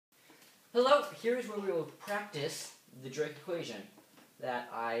Hello, here's where we will practice the Drake equation that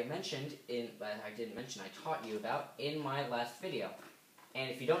I mentioned I taught you about in my last video. And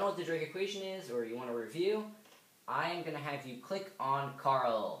if you don't know what the Drake equation is, or you want to review, I am going to have you click on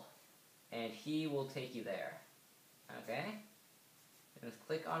Carl, and he will take you there. Okay? Just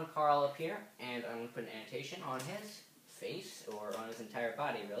click on Carl up here, and I'm going to put an annotation on his face, or on his entire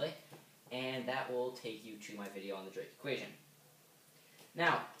body, really, and that will take you to my video on the Drake equation.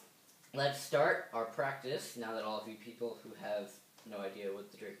 Now, let's start our practice, now that all of you people who have no idea what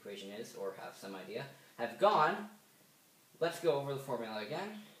the Drake equation is, or have some idea, have gone. Let's go over the formula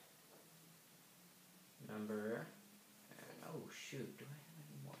again. Oh shoot, do I have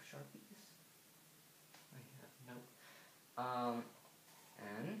any more Sharpies? I have, nope.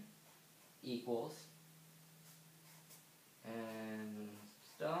 N equals N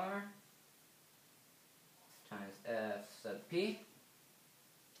star times F sub P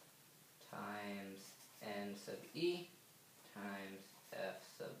times N sub E times F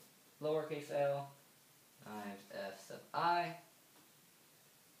sub lowercase l times F sub I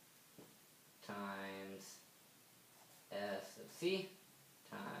times F sub C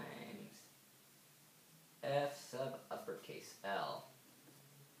times F sub uppercase L.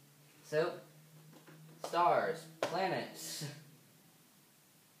 So, stars, planets,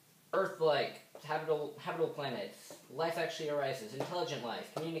 Earth-like, habitable planets, life actually arises, intelligent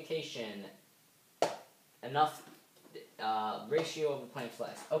life, communication, enough ratio of the planet's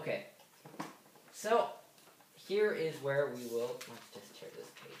life. Okay, so here is where we will, let's just tear this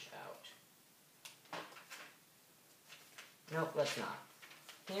page out. Nope, let's not.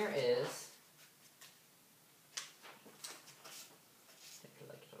 Here is,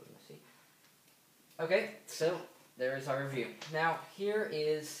 okay, so there is our review. Now, here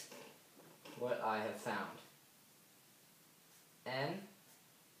is what I have found. N,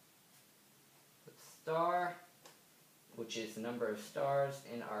 the star, which is the number of stars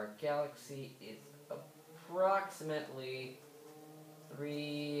in our galaxy, is approximately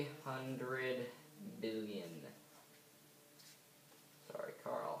 300 billion. Sorry,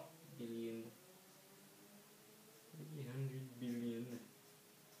 Carl. Billion. 300 billion.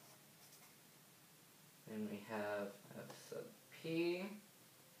 Then we have F sub P.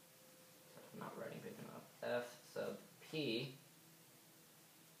 I'm not writing big enough. F sub P,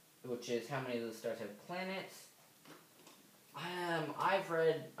 which is how many of the stars have planets. I've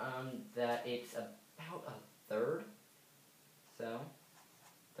read that it's about a third, so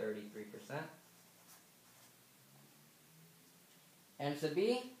 33%. N sub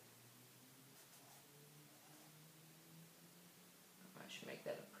B, I should make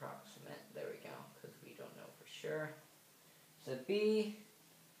that approximate. There we go, because we don't know for sure. So B,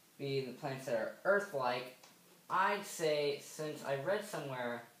 being the planets that are Earth-like, I'd say, since I read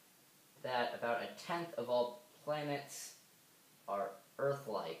somewhere that about 1/10 of all planets are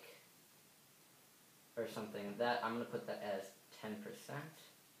Earth-like, or something like that, I'm going to put that as 10%.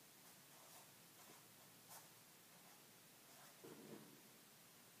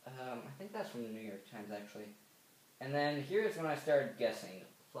 I think that's from the New York Times, actually. And then here's when I started guessing.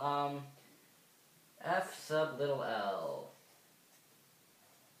 F sub little l.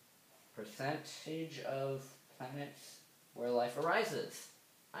 Percentage of planets where life arises.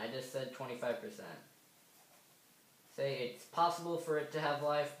 I just said 25%. Say it's possible for it to have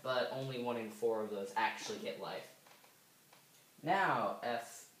life, but only 1 in 4 of those actually get life. Now,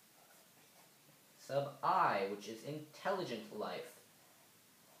 F sub I, which is intelligent life.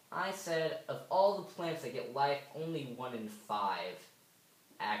 I said of all the planets that get life, only 1 in 5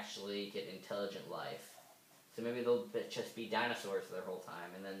 actually get intelligent life. So maybe they'll just be dinosaurs their whole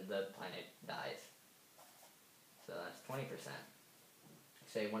time, and then the planet dies. So that's 20%.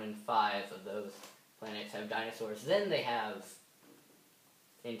 Say 1 in 5 of those planets have dinosaurs, then they have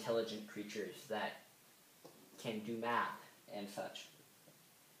intelligent creatures that can do math and such.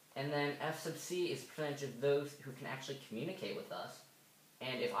 And then F sub C is percentage of those who can actually communicate with us.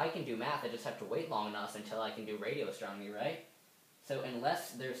 And if I can do math, I just have to wait long enough until I can do radio astronomy, right? So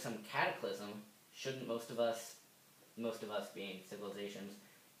unless there's some cataclysm, shouldn't most of us being civilizations,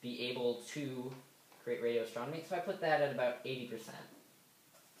 be able to create radio astronomy? So I put that at about 80%.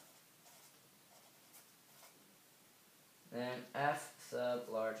 Then F sub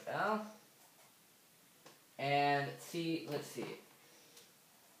large L. And C, let's see.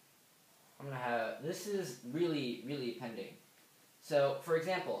 I'm going to have, this is really, really pending. So, for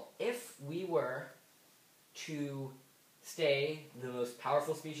example, if we were to stay the most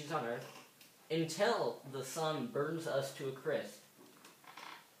powerful species on Earth until the sun burns us to a crisp,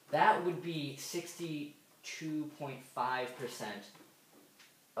 that would be 62.5%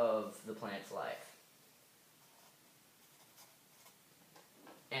 of the planet's life.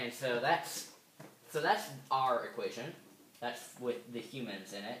 And so that's our equation. That's with the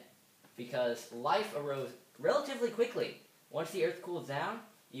humans in it. Because life arose relatively quickly. Once the Earth cools down,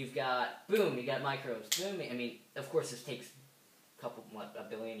 you've got, boom, you got microbes. Boom, I mean, of course this takes a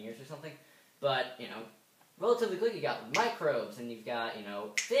billion years or something. But, relatively quick, you got microbes, and you've got,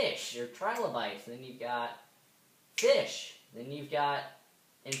 fish, or trilobites, and then you've got fish, then you've got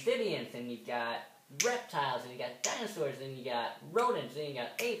amphibians, and you've got reptiles, and you got dinosaurs, then you got rodents, then you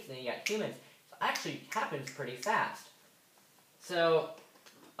got apes, then you got humans. So it actually happens pretty fast. So,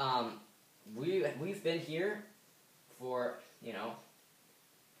 we've been here for,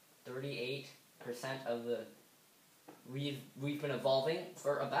 38% of the... We've been evolving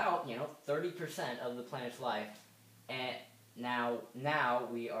for about, 30% of the planet's life. And now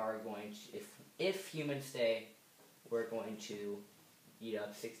we are going to, if humans stay, we're going to eat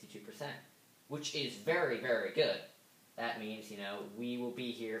up 62%, which is very, very good. That means, we will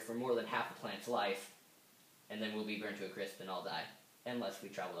be here for more than half the planet's life, and then we'll be burned to a crisp and all die, unless we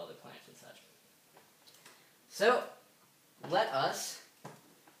travel to other planets and such. So, let us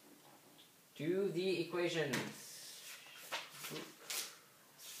do the equations.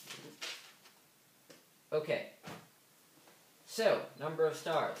 Okay, so number of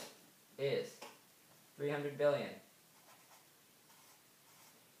stars is 300 billion.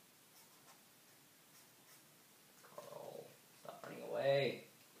 Carl, stop running away.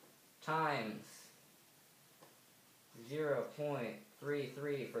 Times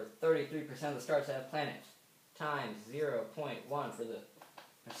 0.33 for 33% of the stars that have planets. Times 0.1 for the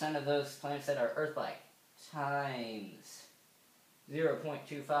percent of those planets that are Earth-like. Times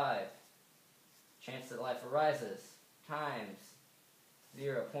 0.25. Chance that life arises, times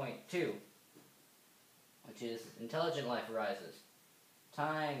 0.2, which is intelligent life arises,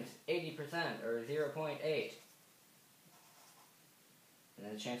 times 80%, or 0.8. And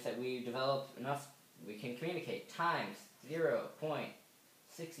then the chance that we develop enough, we can communicate, times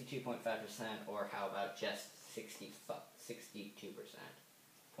 0.62.5%, or how about just 62%?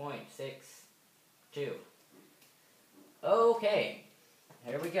 0.62. Okay.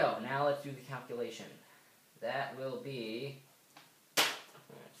 Here we go. Now let's do the calculation. That will be,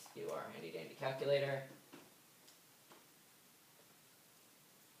 let's do our handy-dandy calculator.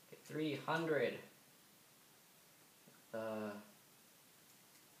 Okay, 300.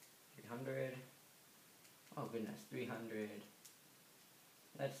 300. Oh goodness, 300.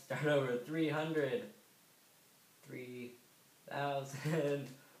 Let's start over. 300. 3,000.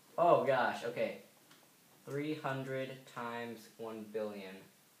 Oh gosh, okay. 300 times 1 billion.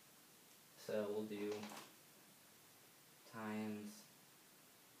 So we'll do times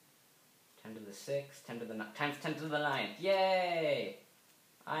 10 to the 6th, 10 to the times 10 to the 9th. Yay!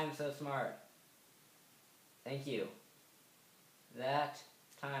 I'm so smart. Thank you. That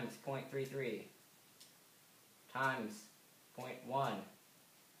times 0.33 times 0.1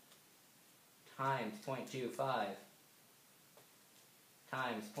 times 0.25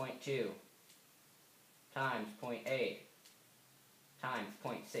 times 0.2 times 0.8 times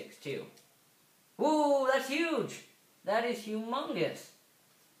 0.62. Ooh, that's huge! That is humongous!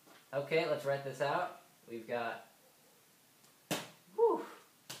 Okay, let's write this out. We've got... Whew!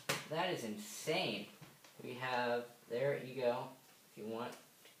 That is insane. We have... There you go. If you want to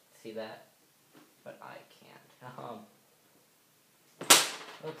see that. But I can't.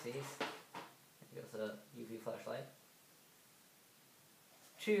 Oopsies. There goes a UV flashlight.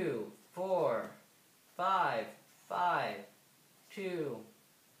 2, 4... 5, 2,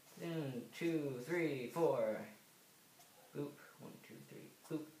 2, 3, 4. Boop. 1, 2, 3.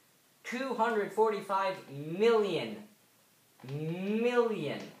 Boop. 245 million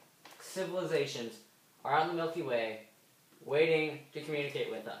civilizations are on the Milky Way waiting to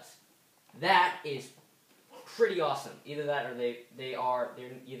communicate with us. That is pretty awesome. Either that or they're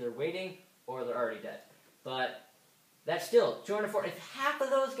either waiting or they're already dead. But that's still 240. If half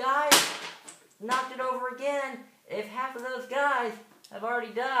of those guys knocked it over again, if half of those guys have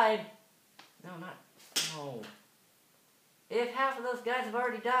already died, no. If half of those guys have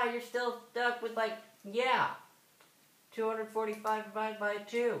already died, you're still stuck with 245 divided by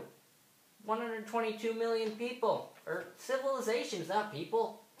 2. 122 million people. Or civilizations, not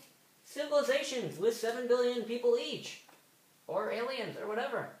people. Civilizations with 7 billion people each. Or aliens, or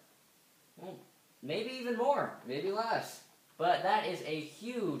whatever. Well, maybe even more, maybe less. But that is a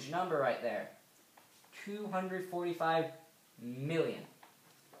huge number right there. 245 million.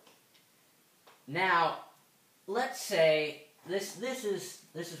 Now, let's say this is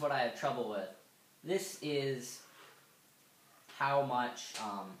what I have trouble with. This is how much,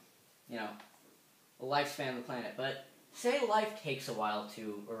 you know, the lifespan of the planet. But say life takes a while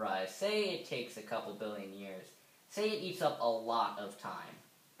to arise. Say it takes a couple billion years. Say it eats up a lot of time.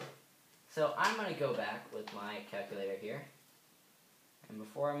 So I'm going to go back with my calculator here. And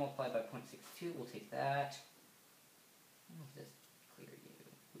before I multiply by 0.62, we'll take that. Let's just clear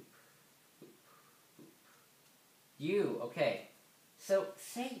U. Boop, boop, boop. U, okay. So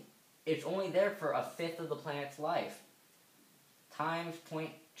say it's only there for a fifth of the planet's life. Times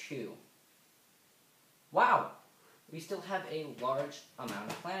 0.2. Wow! We still have a large amount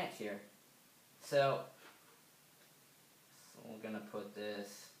of planets here. So we're going to put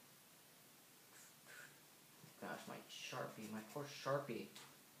this... Gosh, my Sharpie, my poor Sharpie.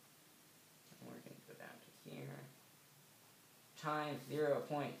 And we're going to go down to here. Times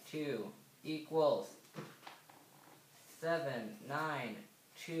 0.2 equals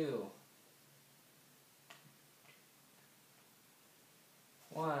 792.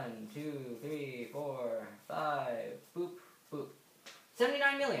 1, 2, 3, 4, 5, boop, boop.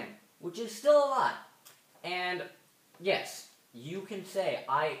 79 million, which is still a lot. And yes, you can say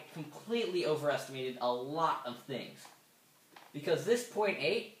I completely overestimated a lot of things. Because this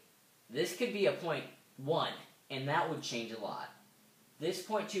 0.8, this could be a 0.1, and that would change a lot. This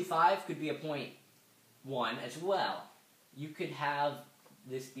 0.25 could be a 0.1 as well. You could have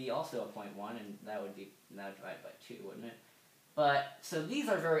this be also a 0.1, and that would divide by 2, wouldn't it? But, so these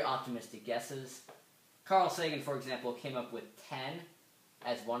are very optimistic guesses. Carl Sagan, for example, came up with 10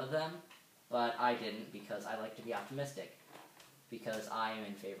 as one of them, but I didn't because I like to be optimistic. Because I am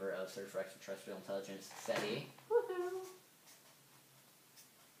in favor of search for extraterrestrial intelligence. SETI. Woohoo!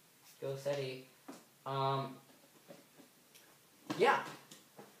 Go SETI. Yeah.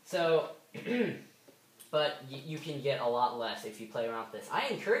 So, but you can get a lot less if you play around with this. I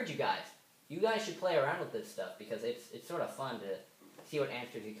encourage you guys. You guys should play around with this stuff because it's sort of fun to see what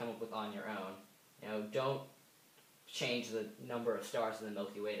answers you come up with on your own. You know, don't change the number of stars in the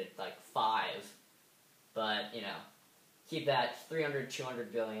Milky Way to like 5, but you know, keep that 300,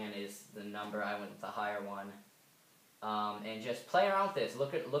 200 billion is the number. I went with the higher one, and just play around with this.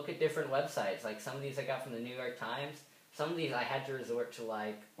 Look at different websites. Like some of these I got from the New York Times. Some of these I had to resort to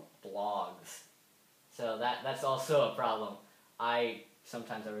like blogs, so that's also a problem.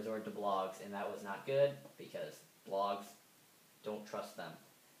 Sometimes I resorted to blogs, and that was not good, because blogs, don't trust them.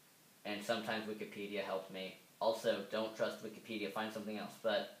 And sometimes Wikipedia helped me. Also, don't trust Wikipedia, find something else.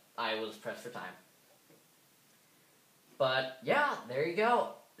 But I was pressed for time. But, yeah, there you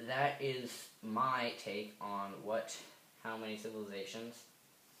go. That is my take on how many civilizations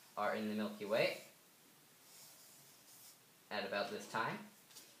are in the Milky Way at about this time.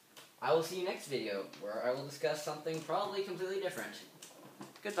 I will see you next video, where I will discuss something probably completely different.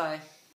 Goodbye.